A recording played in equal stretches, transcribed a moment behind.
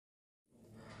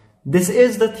This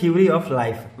is the theory of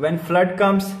life. When flood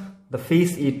comes, the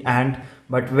fish eat ant,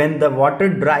 but when the water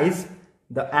dries,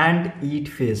 the ant eat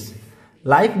fish.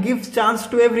 Life gives chance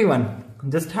to everyone.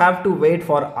 Just have to wait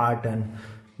for our turn.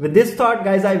 With this thought,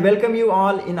 guys, I welcome you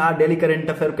all in our daily current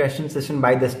affair question session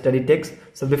by the study text.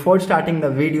 So before starting the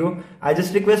video, I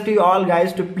just request you all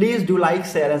guys to please do like,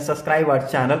 share and subscribe our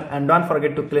channel, and don't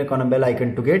forget to click on a bell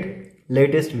icon to get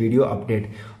latest video update.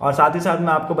 और साथ ही साथ मैं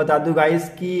आपको बता दूं guys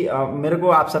कि मेरे को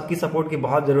आप सबकी सपोर्ट की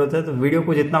बहुत जरूरत है, तो वीडियो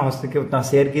को जितना हो सके उतना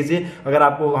शेयर कीजिए। अगर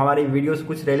आपको हमारी वीडियो से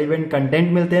कुछ रेलिवेंट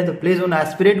कंटेंट मिलते हैं तो प्लीज उन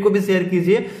एस्पिरेंट को भी शेयर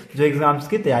कीजिए जो एग्जाम्स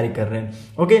की तैयारी कर रहे हैं।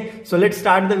 Okay, so let's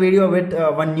start the video with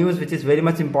one news which is very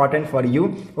much important for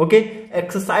you. Okay,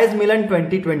 exercise Milan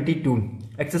 2022।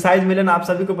 Exercise मिलन आप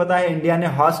सभी को पता है इंडिया ने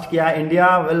होस्ट किया।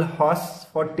 India will host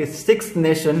 46th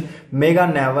nation mega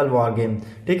naval war game,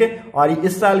 ठीक है। और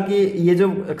इस साल की ये जो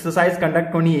एक्सरसाइज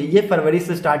कंडक्ट होनी है ये फरवरी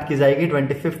से स्टार्ट की जाएगी,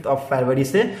 25 फरवरी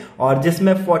से, और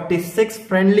जिसमें 46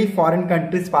 फ्रेंडली फॉरेन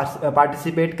कंट्रीज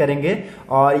पार्टिसिपेट करेंगे।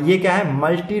 और ये क्या है,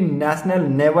 multi national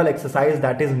naval exercise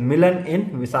that is मिलन इन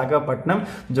विशाखापट्टनम,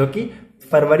 जो कि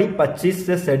फरवरी 25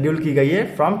 से शेड्यूल की गई है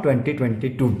from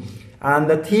 2022। And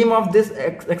the theme of this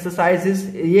exercise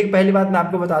is, ये पहली बात मैं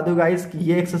आपको बता दूं गाइस कि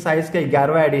ये एक्सरसाइज का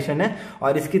 11वां एडिशन है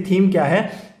और इसकी थीम क्या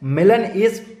है, मिलन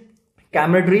इज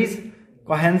कैमरेडरीज,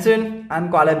 कोहेंशन एंड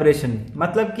कोलैबोरेशन।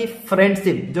 मतलब कि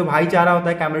फ्रेंडशिप, जो भाईचारा होता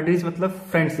है, कैमरेडरीज मतलब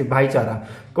फ्रेंडशिप, भाईचारा।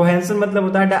 कोहेंशन मतलब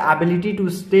होता है the ability to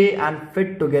stay and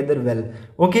fit together well.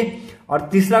 Okay, और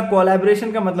तीसरा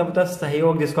कोलैबोरेशन का मतलब होता है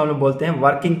सहयोग, जिसको हम लोग बोलते हैं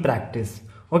working practice.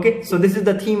 Okay, so this is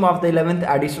the theme of the 11th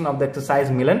addition of the exercise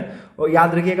मिलन। और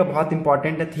याद रखिएगा, बहुत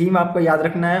इंपॉर्टेंट है, थीम आपको याद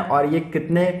रखना है। और ये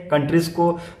कितने कंट्रीज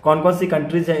को, कौन कौन सी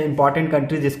कंट्रीज है इंपॉर्टेंट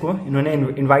कंट्रीज जिसको इन्होंने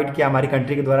इनवाइट किया, हमारी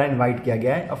कंट्री के द्वारा इनवाइट किया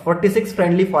गया है। 46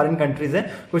 फ्रेंडली फॉरेन कंट्रीज है,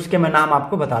 कुछ के मैं नाम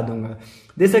आपको बता दूंगा।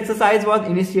 This exercise was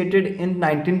initiated in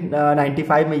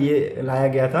 1995 में ये लाया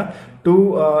गया था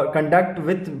to conduct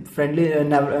with friendly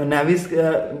navy's.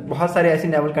 बहुत सारे ऐसी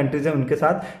नेवल कंट्रीज हैं, उनके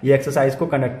साथ ये एक्सरसाइज को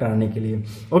कंडक्ट कराने के लिए।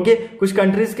 ओके, कुछ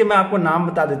कंट्रीज के मैं आपको नाम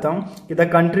बता देता हूं कि the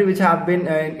country which have been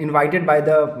invited by the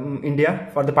India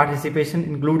for the participation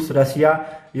includes Russia,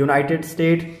 United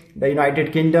state, the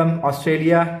United kingdom,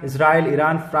 Australia, Israel,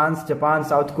 Iran, France, Japan,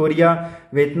 south Korea,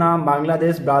 Vietnam,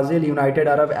 Bangladesh, Brazil, United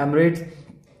Arab Emirates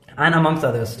and amongst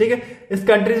others. ठीक है, इस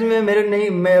countries में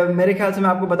मेरे ख्याल से मैं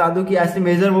आपको बता दूं कि ऐसे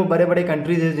मेजर वो बड़े बड़े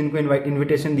कंट्रीज है जिनको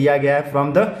इनविटेशन दिया गया है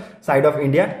from the side of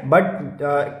India. But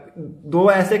दो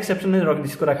ऐसे एक्सेप्शन है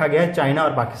जिसको रखा गया है, चाइना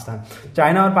और पाकिस्तान।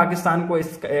 चाइना और पाकिस्तान को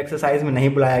इस एक्सरसाइज में नहीं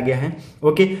बुलाया गया है।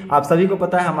 ओके, आप सभी को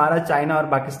पता है हमारा चाइना और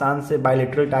पाकिस्तान से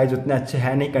बायलैटरल टाइज उतने अच्छे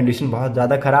हैं नहीं, कंडीशन बहुत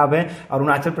ज्यादा खराब है। और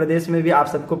अरुणाचल प्रदेश में भी आप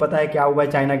सबको पता है क्या हुआ है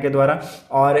चाइना के द्वारा,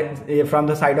 और from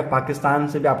the side of Pakistan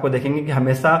से भी आपको देखेंगे कि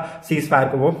हमेशा सीज फायर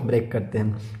को वो ब्रेक करते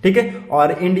हैं। ठीक है,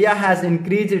 और India has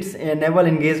increase its naval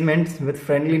engagements with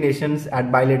friendly Nations eight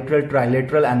bilateral,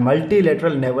 trilateral and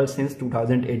multilateral naval since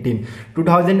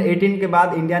 2018 के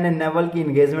बाद इंडिया ने नेवल की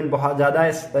एंगेजमेंट बहुत ज्यादा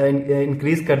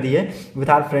इंक्रीज कर दी है with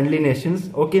our friendly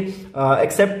Nations. Okay,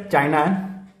 accept China and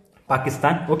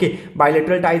Pakistan. Okay,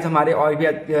 bilateral ties हमारे और भी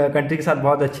कंट्री के साथ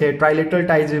बहुत अच्छे हैं, ट्राइलेटरल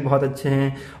टाइज भी बहुत अच्छे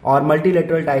हैं, और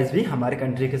मल्टीलेटरल टाइज भी हमारे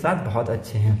कंट्री के साथ बहुत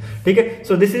अच्छे हैं। ठीक है,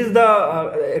 so this is the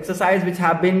exercise which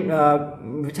have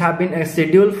been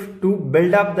scheduled to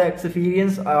build up the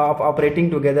experience of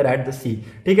operating together at the सी।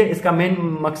 ठीक है, इसका मेन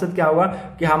मकसद क्या हुआ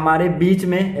कि हमारे बीच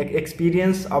में एक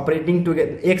एक्सपीरियंस ऑपरेटिंग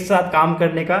टुगेदर, एक साथ काम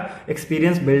करने का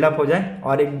एक्सपीरियंस बिल्डअप हो जाए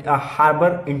और एक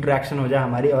हार्बर इंटरेक्शन हो जाए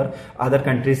हमारी और अदर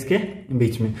कंट्रीज के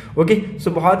बीच में। ओके,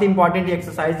 सो बहुत इंपॉर्टेंट ये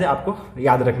एक्सरसाइज है, आपको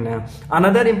याद रखना है।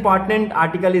 Another important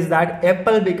article is that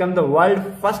Apple become the world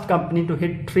first company to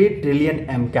hit 3 trillion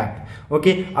M Kapp.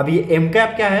 Okay, अब ये एम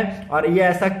कैप क्या है और ये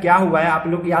ऐसा क्या हुआ है, आप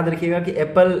लोग याद रखिएगा कि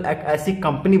एप्पल एक ऐसी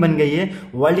कंपनी बन गई है,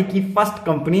 वर्ल्ड की फर्स्ट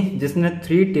कंपनी जिसने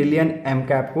 3 ट्रिलियन एम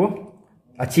कैप को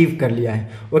अचीव कर लिया है।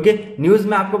 ओके, न्यूज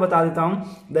में आपको बता देता हूं,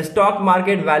 the stock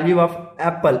market value of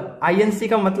Apple, INC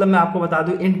का मतलब मैं आपको बता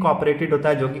दूं इनकॉर्पोरेटेड होता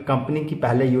है, जो कि कंपनी की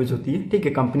पहले यूज होती है। ठीक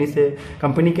है,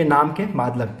 कंपनी के नाम के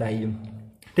बाद लगता है ये।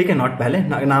 ठीक है, नॉट पहले,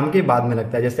 नाम के बाद में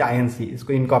लगता है, जैसे आईएनसी,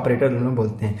 इसको इनकॉर्पोरेटेड लोग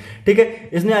बोलते हैं। ठीक है,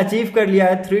 इसने अचीव कर लिया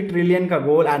है 3 ट्रिलियन का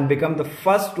goal and become the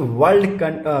world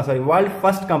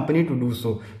first company to do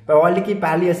so. World की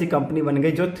पहली ऐसी कंपनी बन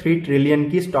गई जो 3 ट्रिलियन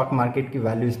की स्टॉक मार्केट की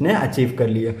वैल्यू इसने अचीव कर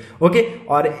ली है। ओके,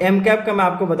 और एम कैप का मैं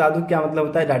आपको बता दूं क्या मतलब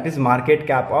होता है, that is market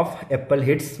cap of Apple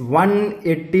hits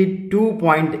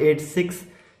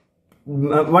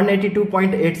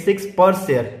 182.86 पर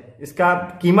शेयर। इसका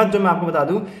कीमत जो मैं आपको बता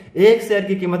दूं, एक शेयर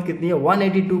की कीमत कितनी है,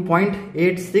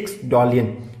 $182.86।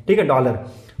 ठीक है, dollar.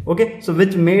 Okay, so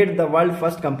which made the world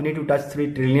first company to touch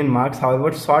 3 trillion marks,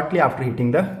 however shortly after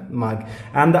hitting the mark,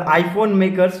 and the iPhone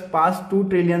makers passed 2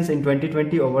 trillions in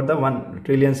 2020 over the 1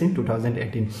 trillions in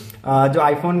 2018. जो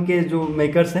iPhone के जो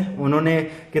makers हैं उन्होंने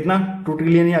कितना 2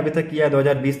 trillion ही अभी तक किया है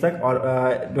 2020 तक, और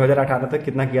 2018 तक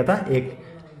कितना किया था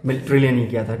 1 ट्रिलियन ही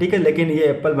किया था, ठीक है। लेकिन ये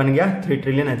एप्पल बन गया 3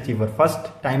 ट्रिलियन अचीवर।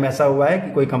 फर्स्ट टाइम ऐसा हुआ है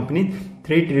कि कोई कंपनी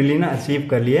 3 ट्रिलियन अचीव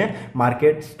कर लिए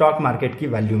मार्केट, स्टॉक मार्केट की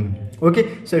वैल्यू में। Okay,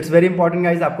 so it's very important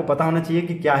guys, आपको पता होना चाहिए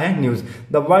कि क्या है news.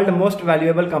 The world most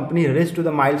valuable company reach to the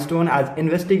milestone as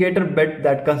investigator bat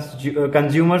that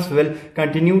consumers will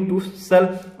continue to cell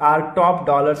are top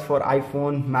dollars for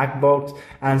iPhone, MacBooks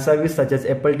and service such as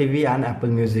Apple TV and Apple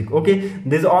music. Okay,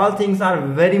 this all things are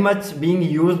very much being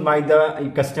used by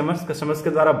the customers के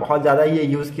द्वारा बहुत ज्यादा ये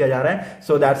use किया जा रहा है।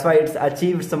 So that's why it's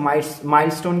achieve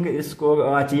milestone, इसको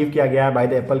अचीव किया गया है by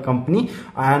the Apple company.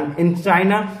 And in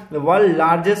China the world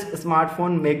largest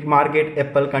smartphone market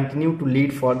Apple continue to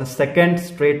lead for the second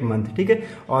straight month, ठीक है।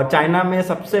 और चाइना में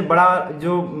सबसे बड़ा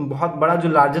जो बहुत बड़ा जो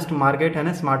लार्जेस्ट मार्केट है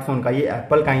ना स्मार्टफोन का, ये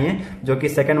एप्पल का ही है, जो कि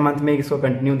सेकेंड मंथ में इसको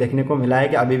कंटिन्यू देखने को मिला है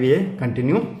कि अभी भी ये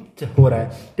कंटिन्यू हो रहा है,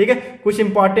 ठीक है। कुछ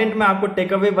इंपॉर्टेंट मैं आपको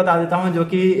टेक अवे बता देता हूं जो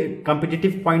कि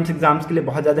कॉम्पिटिटिव पॉइंट्स एग्जाम्स के लिए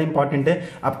बहुत ज्यादा इंपॉर्टेंट है,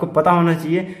 आपको पता होना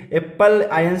चाहिए। एप्पल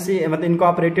आईएनसी मतलब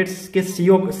इनकॉर्पोरेटेड के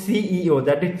CEO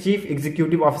that is chief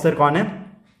executive officer कौन है?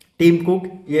 टीम कुक,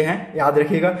 ये है, याद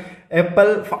रखिएगा।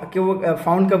 एप्पल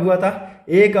फाउंड कब हुआ था?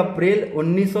 1 अप्रैल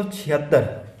 1976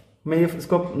 में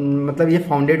इसको मतलब ये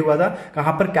फाउंडेड हुआ था।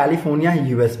 कहां पर? कैलिफोर्निया,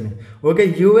 यूएस में। ओके,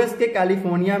 यूएस के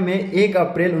कैलिफोर्निया में 1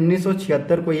 अप्रैल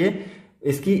 1976 को ये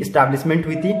इसकी इस्टेब्लिशमेंट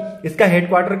हुई थी। इसका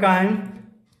हेडक्वार्टर कहाँ है?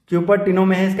 क्यूपर्टिनो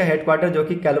में है इसका हेडक्वार्टर, जो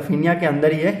कि कैलिफोर्निया के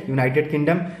अंदर ही है, यूनाइटेड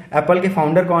किंगडम। एप्पल के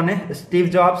फाउंडर कौन है? स्टीव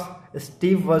जॉब्स,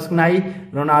 स्टीव वोस्कनाई,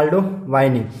 रोनाल्डो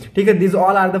वाइनी, ठीक है। This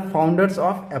all are the founders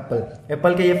of Apple.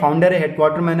 Apple के ये फाउंडर है,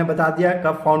 हेडक्वार्टर मैंने बता दिया,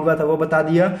 कब फाउंड हुआ था वो बता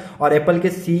दिया, और एप्पल के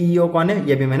सीईओ कौन है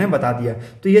ये भी मैंने बता दिया।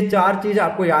 तो ये 4 चीज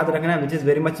आपको याद रखना है, which is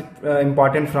very much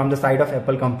important from the side of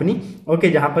Apple company. Okay,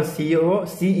 जहां पर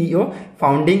सीईओ,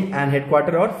 फाउंडिंग एंड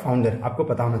हेडक्वार्टर और फाउंडर आपको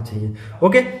पता होना चाहिए।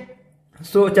 ओके,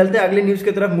 सो चलते हैं अगली न्यूज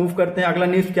की तरफ, मूव करते हैं। अगला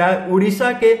न्यूज क्या है?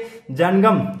 उड़ीसा के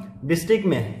जनगम डिस्ट्रिक्ट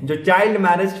में जो चाइल्ड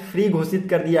मैरिज फ्री घोषित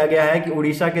कर दिया गया है कि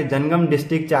उड़ीसा के जनगम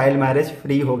डिस्ट्रिक्ट चाइल्ड मैरिज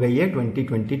फ्री हो गई है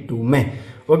 2022 में।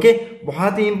 ओके,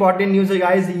 बहुत ही इंपॉर्टेंट न्यूज है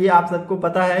गाइस, ये आप सबको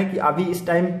पता है कि अभी इस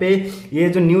टाइम पे ये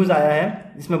जो न्यूज आया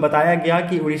है इसमें बताया गया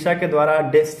कि उड़ीसा के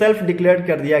द्वारा सेल्फ डिक्लेयर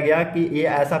कर दिया गया कि ये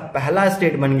ऐसा पहला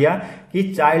स्टेट बन गया कि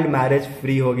चाइल्ड मैरिज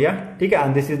फ्री हो गया, ठीक है।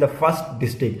 And this is the first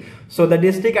district. So the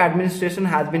district administration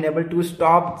has been able to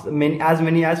stop as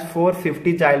many as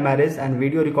 450 child marriage and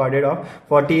video recorded of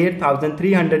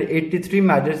 48,383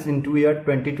 marriages in 2 years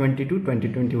 2020 to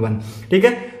 2021, ठीक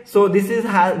है। सो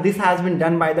this has been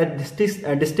done by the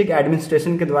district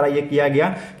administration के द्वारा ये किया गया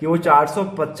कि वो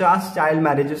 450 child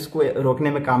marriages को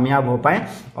रोकने में कामयाब हो पाए,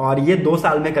 और ये 2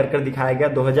 साल में कर दिखाया गया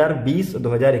 2020 और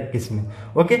 2021 में।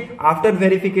 Okay, after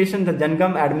verification the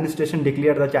जनगम administration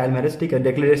declare the child marriage, ठीक है।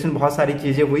 डिक्लेरेशन बहुत सारी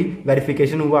चीजें हुई,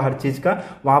 वेरिफिकेशन हुआ हर चीज का,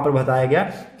 वहां पर बताया गया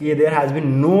कि there has been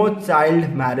no child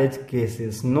marriage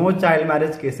cases, no child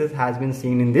marriage cases has been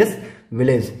seen in this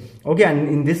village, okay, and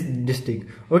in this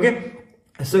district. Okay,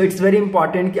 so it's very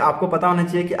important कि आपको पता होना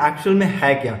चाहिए कि एक्चुअल में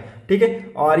है क्या, ठीक है।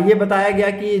 और ये बताया गया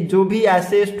कि जो भी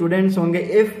ऐसे स्टूडेंट्स होंगे,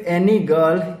 if any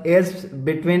girl age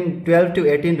between 12 to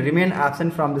 18 remain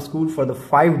absent from the school for the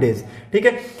 5 days, ठीक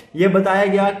है। ये बताया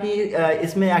गया कि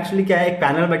इसमें एक्चुअली क्या है, एक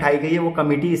पैनल बैठाई गई है, वो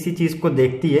कमेटी इसी चीज को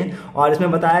देखती है, और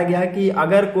इसमें बताया गया कि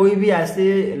अगर कोई भी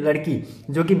ऐसे लड़की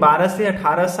जो कि 12 से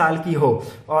 18 साल की हो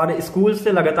और स्कूल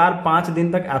से लगातार 5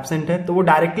 दिन तक एब्सेंट है, तो वो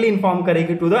डायरेक्टली इन्फॉर्म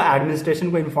करेगी टू द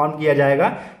एडमिनिस्ट्रेशन, को इन्फॉर्म किया जाएगा,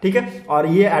 ठीक है। और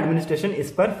ये एडमिनिस्ट्रेशन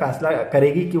इस पर फैसला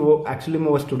करेगी कि वो एक्चुअली में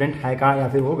वो स्टूडेंट है कहाँ, या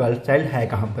फिर वो गर्ल चाइल्ड है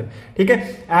कहाँ पर, ठीक है।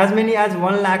 As many as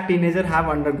 1 lakh teenager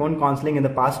have undergone counselling in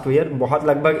the past 2 years, बहुत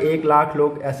लगभग 1 लाख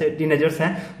लोग ऐसे टीनेजर्स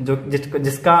हैं जो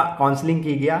जिसका काउंसलिंग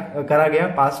करा गया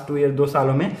पास्ट 2 years 2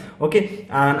 सालों में। Okay,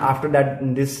 and after that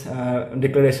this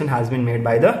declaration has been made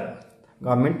by the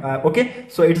government. Okay,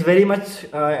 so it's very much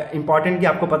important कि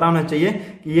आपको पता होना चाहिए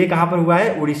कि ये कहां पर हुआ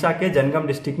है, उड़ीसा के जनगम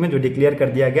डिस्ट्रिक्ट में, जो डिक्लेयर कर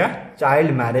दिया गया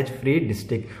child marriage free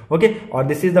district. Okay, और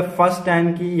this is the first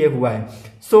time कि ये हुआ है।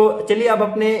 सो चलिए अब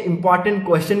अपने इंपॉर्टेंट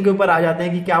क्वेश्चन के ऊपर आ जाते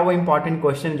हैं कि क्या वो इंपॉर्टेंट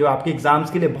क्वेश्चन जो आपके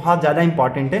एग्जाम्स के लिए बहुत ज्यादा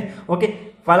इंपॉर्टेंट है। ओके,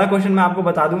 पहला क्वेश्चन मैं आपको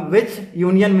बता दूं, विच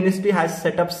union ministry has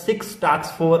set up 6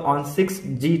 task force on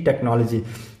 6G technology.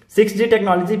 6G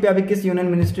technology पे अभी किस यूनियन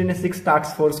मिनिस्ट्री ने 6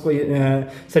 टास्क फोर्स को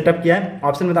सेटअप किया है?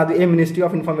 ऑप्शन बता दूं, ए ministry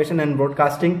of information and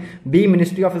broadcasting, B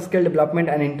ministry of skill development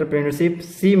and entrepreneurship,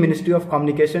 C ministry of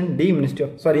communication, D ministry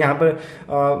of, sorry यहाँ पर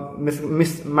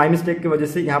माई मिस्टेक की वजह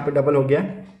से यहाँ पर डबल हो गया।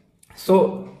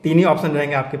 सो तीन ही ऑप्शन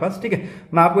रहेंगे आपके पास, ठीक है।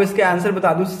 मैं आपको इसके आंसर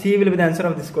बता दूं, सी will be the answer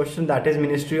of this question, that is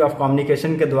ministry of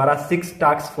communication के द्वारा 6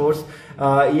 टास्क फोर्स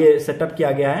ये सेटअप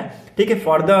किया गया है, ठीक है,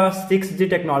 फॉर द 6G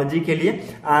टेक्नोलॉजी के लिए।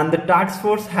 And the task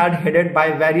force had headed by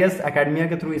various academia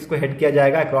के थ्रू इसको हेड किया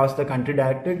जाएगा across the country.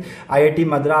 Direct IIT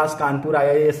Madras, Kanpur,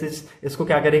 IISc इसको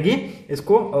क्या करेगी,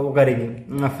 इसको वो करेगी,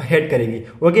 हेड करेगी,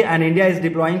 okay. And India is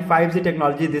deploying 5G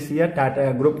technology this year,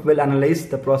 that group will analyse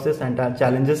the process and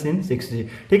challenges in 6G,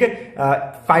 ठीक है।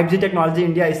 5G टेक्नोलॉजी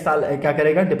इंडिया इस साल क्या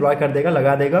करेगा, डिप्लॉय कर देगा,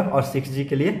 लगा देगा, और 6G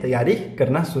के लिए तैयारी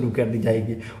करना शुरू कर दी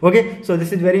जाएगी, okay. So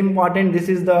this is very important,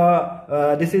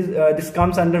 this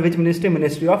comes under which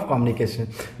ministry of communication.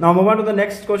 Now move on to the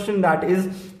next question, that is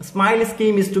smile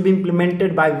scheme is to be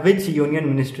implemented by which union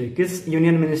ministry, किस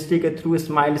union ministry के through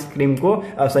smile scheme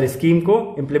को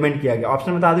implement किया गया।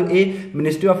 Option बता दूं, ए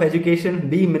ministry of education,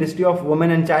 B ministry of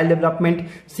women and child development,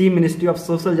 C ministry of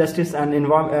social justice and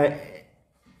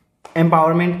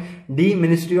empowerment, D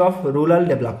ministry of rural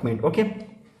development, okay.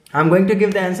 I'm going to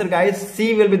give the answer guys. C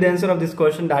will be the answer of this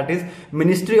question, that is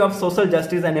Ministry of Social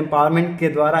Justice and Empowerment के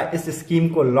द्वारा इस scheme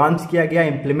को launch किया गया,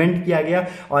 implement किया गया,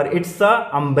 और it's a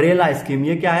umbrella scheme.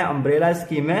 ये क्या है, अम्ब्रेला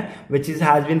स्कीम है which is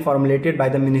has been formulated by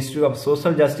the Ministry of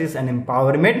Social Justice and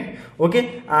Empowerment, okay।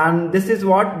 And this is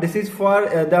what, this is for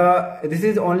this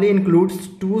is only includes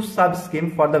 2 sub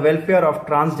scheme for the welfare of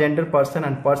transgender person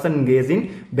and person engaged in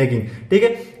begging, ठीक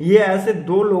है। ये ऐसे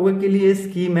 2 लोगों के लिए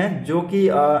scheme है जो कि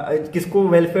किसको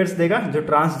वेलफेयर देगा, जो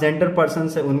ट्रांसजेंडर पर्सन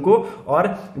है उनको, और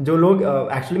जो लोग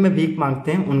एक्चुअली में भीख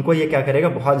मांगते हैं उनको ये क्या करेगा,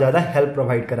 बहुत ज्यादा हेल्प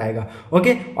प्रोवाइड कराएगा,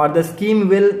 ओके। और the scheme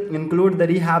will include the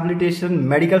rehabilitation,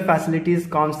 medical facilities,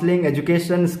 counselling,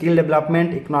 education, skill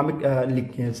development, economic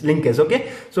linkage, okay.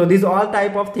 So this all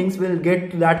type of things will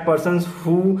get to that persons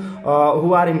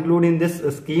who are include in this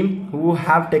scheme, who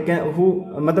have taken,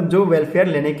 मतलब जो welfare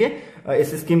लेने के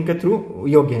इस scheme के through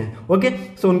योग्य हैं, okay.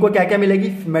 सो उनको क्या क्या मिलेगी,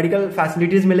 मेडिकल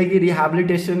फैसिलिटीज मिलेगी,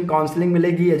 रिहैबिलिटेशन, काउंसलिंग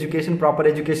मिलेगी, एजुकेशन, प्रॉपर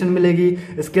एजुकेशन मिलेगी,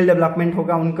 स्किल डेवलपमेंट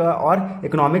होगा उनका, और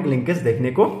इकोनॉमिक लिंकेज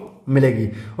देखने को मिलेगी,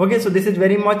 okay. So this is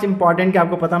very much important कि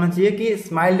आपको पता होना चाहिए कि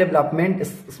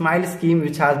smile scheme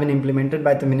which has been implemented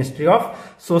by the ministry of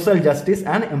social justice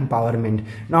and empowerment.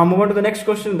 Now move on to the next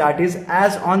question, that is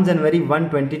as on January 1,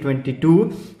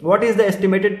 2022 what is the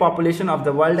estimated population of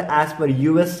the world as per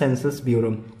US census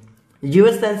bureau.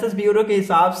 US census bureau के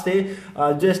हिसाब से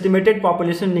जो estimated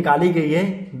population निकाली गई है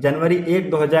जनवरी 1,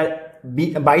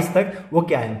 2022 तक, वो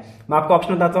क्या है। मैं आपको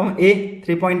ऑप्शन बताता हूं, ए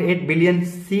 3.8 billion,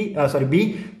 B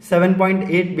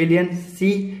 7.8 billion,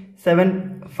 C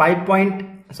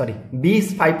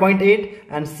 5.8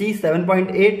 and C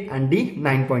 7.8 and D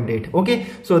 9.8, okay।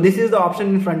 So this is the option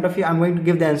in front of you. I'm going to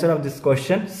give the answer of this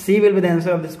question. C will be the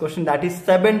answer of this question, that is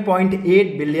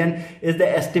 7.8 billion is the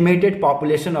estimated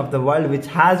population of the world which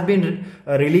has been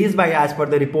released by as per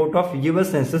the report of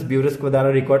US Census Bureau के द्वारा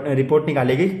report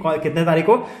निकाली गई, कितने तारीख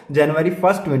को, January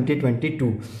 1,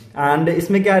 2022। And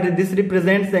इसमें क्या, this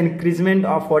represents the increment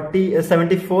of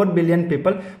 74 billion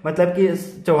people, मतलब कि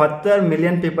 74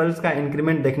 मिलियन पीपल्स का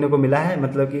इंक्रीमेंट देखने को मिला है,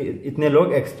 मतलब कि इतने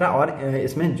लोग एक्स्ट्रा और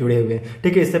इसमें जुड़े हुए हैं,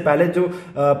 ठीक है। इससे पहले जो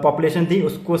पॉपुलेशन थी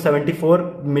उसको 74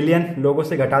 मिलियन लोगों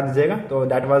से घटा दीजिएगा, तो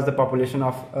that was the population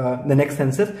of the next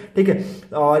census, ठीक है।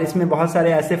 और इसमें बहुत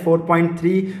सारे ऐसे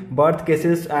 4.3 birth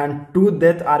cases and 2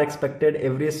 death are expected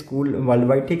every school world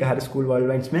wide, ठीक है। हर स्कूल वर्ल्ड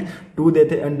वाइड में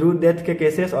 2 डेथ के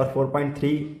केसेस और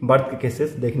 4.3 बर्थ के केसेस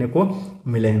देखने को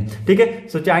मिले हैं, ठीक है।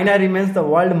 So China remains the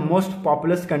world most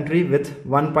populous country with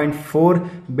 1.4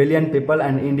 billion people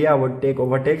and India would take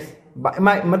overtakes,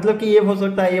 मतलब कि ये हो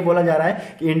सकता है, ये बोला जा रहा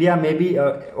है कि इंडिया में भी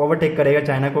ओवरटेक करेगा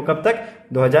चाइना को, कब तक,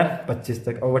 2025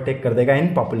 तक ओवरटेक कर देगा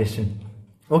in population,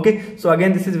 okay. So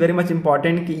again this is very much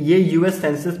important कि ये US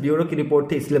सेंसस ब्यूरो की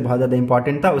रिपोर्ट थी, इसलिए बहुत ज्यादा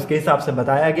इंपॉर्टेंट था। उसके हिसाब से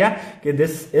बताया गया कि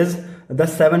this is the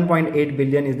 7.8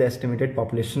 billion is the estimated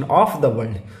population of the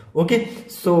world, okay.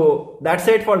 So that's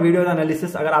it for video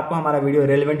analysis. अगर आपको हमारा वीडियो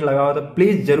रेलिवेंट लगा हो तो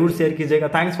प्लीज जरूर शेयर कीजिएगा।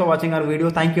 Thanks for watching our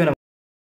video, thank you.